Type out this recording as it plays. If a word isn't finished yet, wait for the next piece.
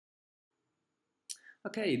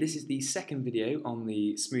Okay, this is the second video on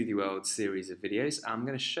the SmoothieWorld series of videos. I'm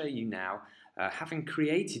going to show you now, having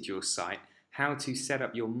created your site, how to set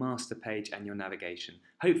up your master page and your navigation.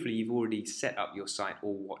 Hopefully you've already set up your site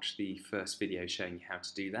or watched the first video showing you how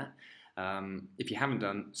to do that. If you haven't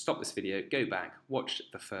done, stop this video, go back, watch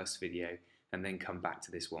the first video and then come back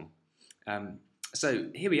to this one. So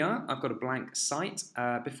here we are, I've got a blank site.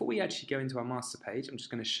 Before we actually go into our master page, I'm just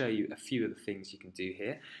going to show you a few of the things you can do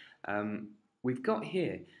here. We've got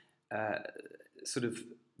here sort of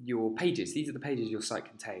your pages. These are the pages your site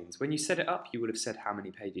contains. When you set it up, you would have said how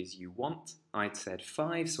many pages you want. I'd said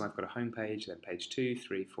 5, so I've got a home page, then page 2,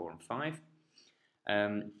 3, 4 and 5.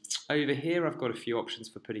 Over here I've got a few options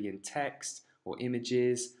for putting in text or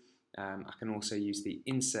images. I can also use the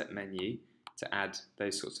insert menu to add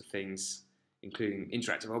those sorts of things, including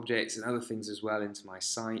interactive objects and other things as well into my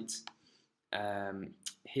site.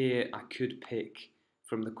 Here I could pick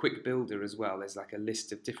from the quick builder as well. There's like a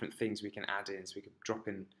list of different things we can add in, so we could drop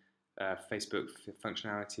in Facebook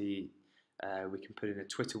functionality, we can put in a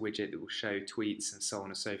Twitter widget that will show tweets and so on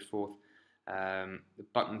and so forth, the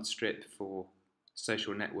button strip for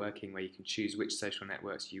social networking where you can choose which social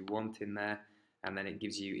networks you want in there, and then it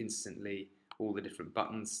gives you instantly all the different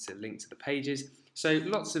buttons to link to the pages. So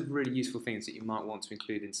lots of really useful things that you might want to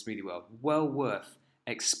include in SmoothieWorld. Well worth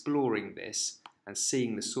exploring this and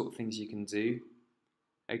seeing the sort of things you can do.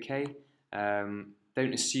 Okay, don't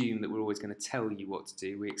assume that we're always going to tell you what to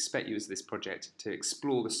do. We expect you as this project to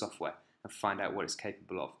explore the software and find out what it's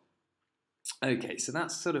capable of. Okay, so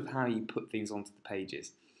that's sort of how you put things onto the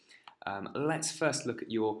pages. Let's first look at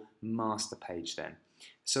your master page then.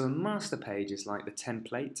 So a master page is like the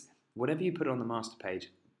template. Whatever you put on the master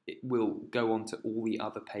page, it will go on to all the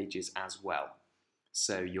other pages as well.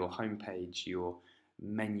 So your home page, your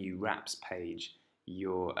menu wraps page,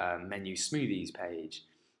 your menu smoothies page,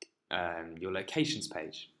 your locations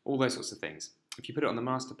page, all those sorts of things. If you put it on the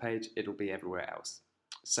master page, it'll be everywhere else.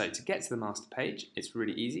 So to get to the master page, it's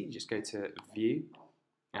really easy. You just go to View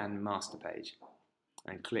and Master Page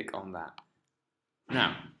and click on that.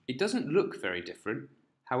 Now, it doesn't look very different.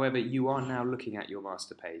 However, you are now looking at your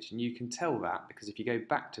master page, and you can tell that because if you go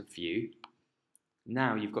back to View,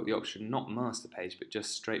 now you've got the option not master page, but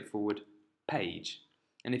just straightforward page.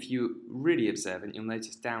 And if you're really observant, you'll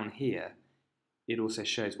notice down here, it also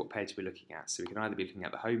shows what page we're looking at. So we can either be looking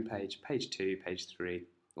at the home page, page 2, page 3,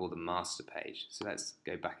 or the master page. So let's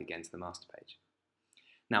go back again to the master page.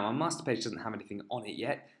 Now our master page doesn't have anything on it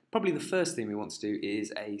yet. Probably the first thing we want to do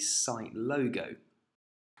is a site logo.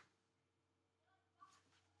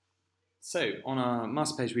 So on our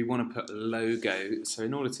master page we want to put a logo. So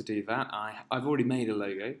in order to do that, I've already made a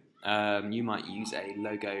logo. You might use a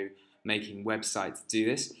logo making website to do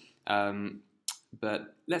this.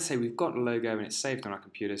 But let's say we've got a logo and it's saved on our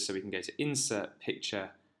computer, so we can go to Insert Picture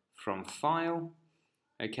from File,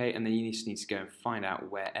 okay, and then you just need to go and find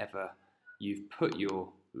out wherever you've put your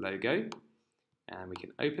logo, and we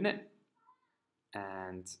can open it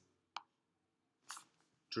and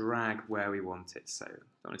drag where we want it. So I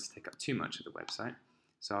don't want it to take up too much of the website,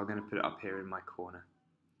 so I'm going to put it up here in my corner.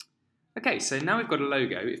 Okay, so now we've got a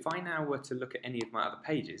logo. If I now were to look at any of my other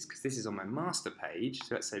pages, because this is on my master page,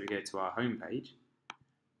 so let's say we go to our home page,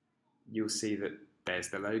 you'll see that there's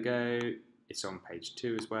the logo, it's on page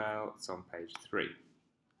 2 as well, it's on page 3.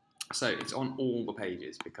 So it's on all the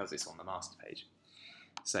pages because it's on the master page.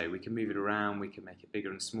 So we can move it around, we can make it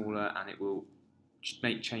bigger and smaller, and it will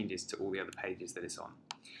make changes to all the other pages that it's on.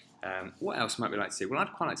 What else might we like to see? Well,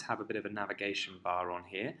 I'd quite like to have a bit of a navigation bar on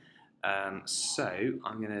here. So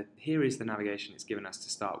here is the navigation it's given us to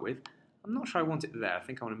start with. I'm not sure I want it there. I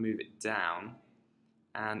think I want to move it down,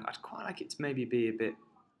 and I'd quite like it to maybe be a bit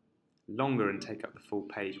longer and take up the full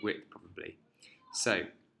page width probably. So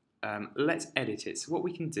let's edit it. So what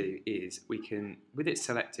we can do is we can, with it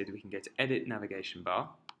selected, we can go to Edit Navigation Bar,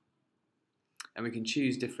 and we can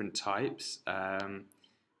choose different types.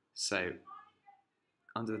 So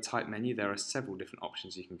under the type menu there are several different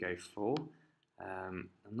options you can go for. I'm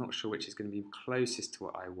not sure which is going to be closest to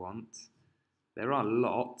what I want. There are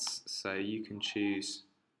lots, so you can choose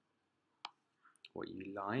what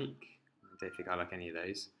you like. I don't think I like any of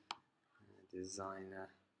those. Designer.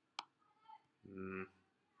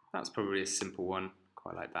 That's probably a simple one.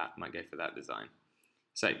 Quite like that. Might go for that design.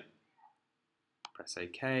 So press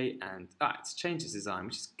OK, and it's changed its design,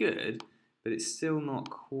 which is good, but it's still not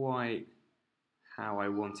quite how I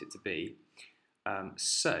want it to be.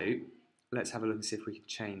 So let's have a look and see if we can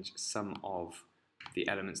change some of the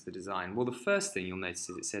elements of the design. Well, the first thing you'll notice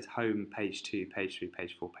is it says home, page 2, page 3,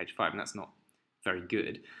 page 4, page 5, and that's not very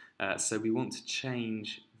good. So we want to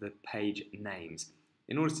change the page names.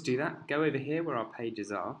 In order to do that, go over here where our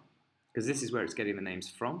pages are, because this is where it's getting the names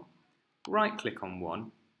from. Right click on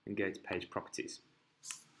one and go to page properties.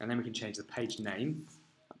 And then we can change the page name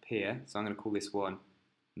up here. So I'm going to call this one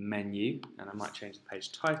menu, and I might change the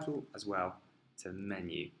page title as well to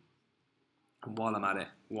menu. And while I'm at it,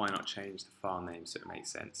 why not change the file name so it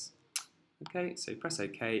makes sense? Okay, so press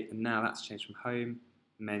OK, and now that's changed from home,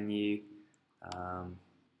 menu.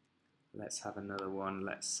 Let's have another one.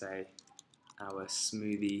 Let's say our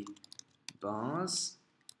smoothie bars.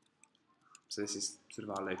 So this is sort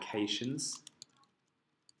of our locations.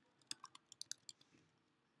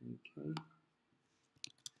 Okay, and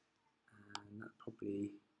that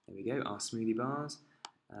probably, there we go, our smoothie bars.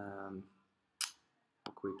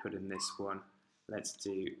 What can we put in this one? Let's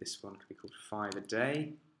do, this one could be called 5 a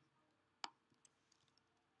day,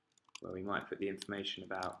 where we might put the information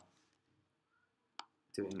about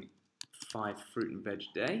doing 5 fruit and veg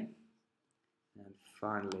a day. And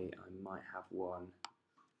finally, I might have one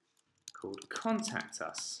called Contact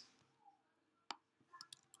Us.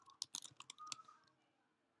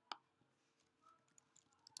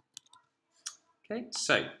 Okay,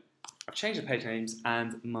 so I've changed the page names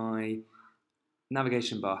and my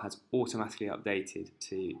navigation bar has automatically updated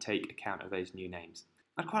to take account of those new names.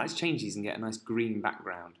 I'd quite like to change these and get a nice green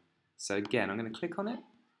background. So again, I'm going to click on it.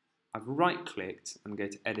 I've right-clicked and go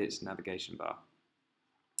to Edit Navigation Bar.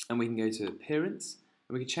 And we can go to Appearance,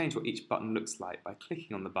 and we can change what each button looks like by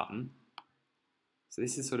clicking on the button. So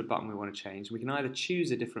this is the sort of button we want to change. We can either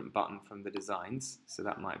choose a different button from the designs, so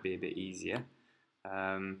that might be a bit easier.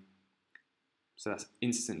 So that's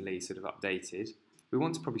instantly sort of updated. We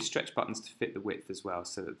want to probably stretch buttons to fit the width as well,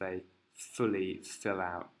 so that they fully fill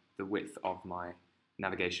out the width of my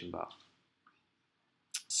navigation bar.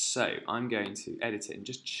 So I'm going to edit it and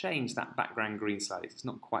just change that background green slightly. It's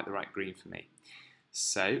not quite the right green for me.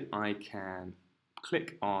 So I can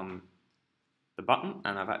click on the button,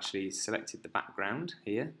 and I've actually selected the background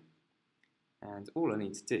here. And all I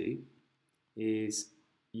need to do is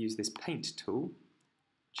use this paint tool,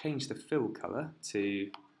 change the fill colour to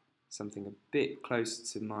something a bit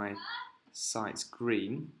close to my site's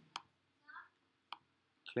green.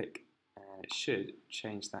 Click, and it should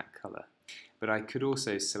change that colour. But I could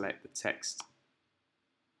also select the text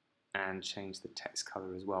and change the text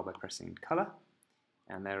colour as well by pressing colour.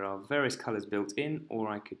 And there are various colours built in, or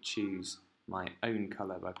I could choose my own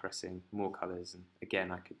colour by pressing more colours. And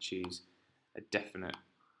again, I could choose a definite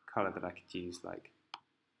colour that I could use, like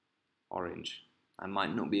orange. That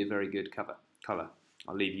might not be a very good colour.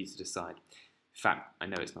 I'll leave you to decide. In fact, I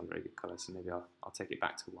know it's not a very good colour, so maybe I'll take it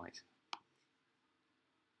back to white.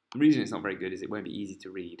 The reason it's not very good is it won't be easy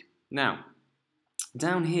to read. Now,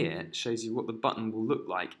 down here shows you what the button will look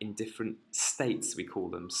like in different states, we call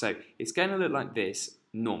them. So it's going to look like this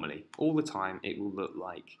normally. All the time it will look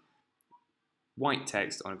like white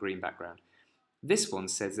text on a green background. This one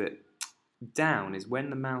says that down is when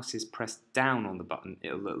the mouse is pressed down on the button,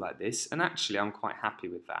 it'll look like this. And actually I'm quite happy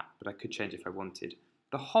with that, but I could change if I wanted.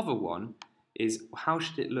 The hover one is how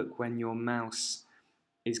should it look when your mouse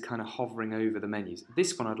is kind of hovering over the menus.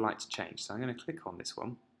 This one I'd like to change, so I'm going to click on this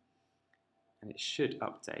one. And it should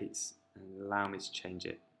update and allow me to change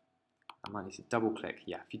it. I might need to double click.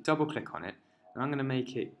 Yeah, if you double click on it, and I'm going to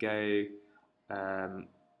make it go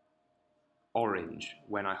orange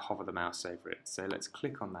when I hover the mouse over it. So let's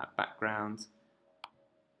click on that background.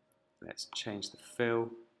 Let's change the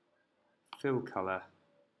fill colour.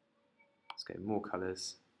 Let's go more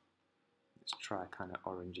colours. Let's try a kind of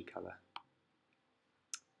orangey colour.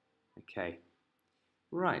 Okay,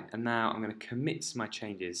 right, and now I'm going to commit my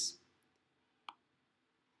changes.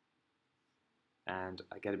 And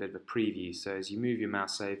I get a bit of a preview. So as you move your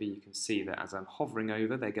mouse over, you can see that as I'm hovering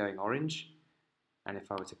over, they're going orange. And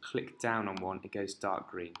if I were to click down on one, it goes dark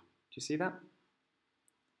green. Do you see that?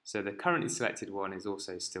 So the currently selected one is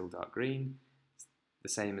also still dark green, the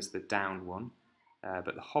same as the down one,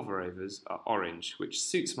 but the hoverovers are orange, which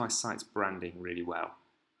suits my site's branding really well.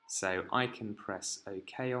 So I can press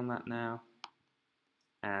OK on that now,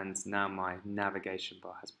 and now my navigation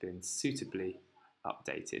bar has been suitably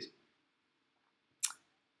updated.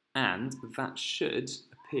 And that should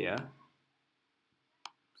appear,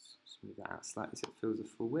 smooth that out slightly so it fills the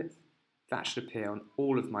full width, that should appear on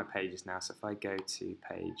all of my pages now. So if I go to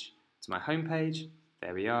my home page,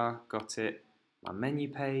 there we are, got it, my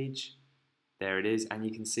menu page, there it is, and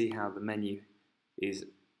you can see how the menu is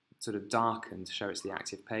sort of darkened to show it's the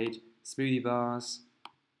active page. Smoothie bars,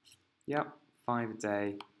 yep, 5 a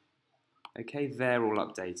day, okay, they're all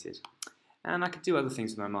updated. And I could do other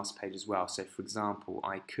things with my master page as well. So for example,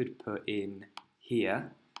 I could put in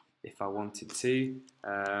here, if I wanted to,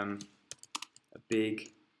 a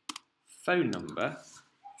big phone number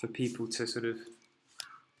for people to sort of,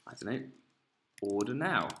 I don't know, order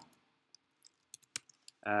now.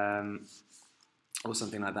 Or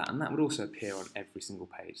something like that, and that would also appear on every single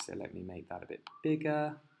page. So let me make that a bit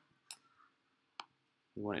bigger.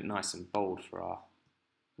 We want it nice and bold for our,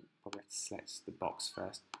 probably have to select the box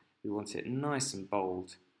first. We want it nice and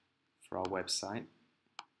bold for our website.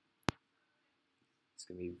 It's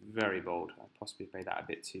going to be very bold. I possibly made that a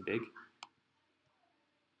bit too big.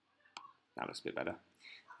 That looks a bit better.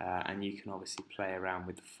 And you can obviously play around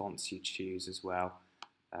with the fonts you choose as well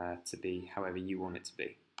to be however you want it to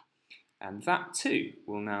be. And that too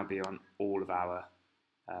will now be on all of our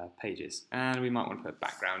pages. And we might want to put a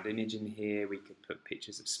background image in here. We could put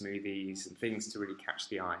pictures of smoothies and things to really catch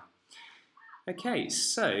the eye. Okay,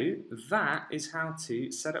 so that is how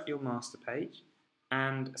to set up your master page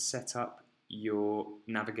and set up your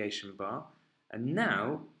navigation bar. And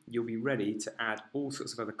now you'll be ready to add all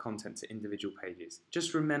sorts of other content to individual pages.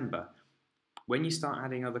 Just remember, when you start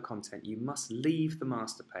adding other content, you must leave the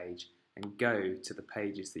master page and go to the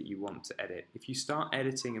pages that you want to edit. If you start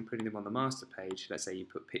editing and putting them on the master page, let's say you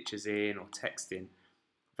put pictures in or text in,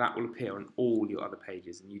 that will appear on all your other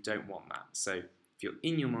pages, and you don't want that. So if you're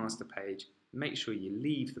in your master page, make sure you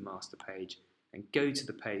leave the master page and go to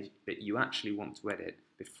the page that you actually want to edit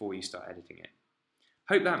before you start editing it.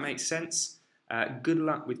 Hope that makes sense. Good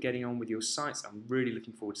luck with getting on with your sites. I'm really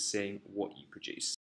looking forward to seeing what you produce.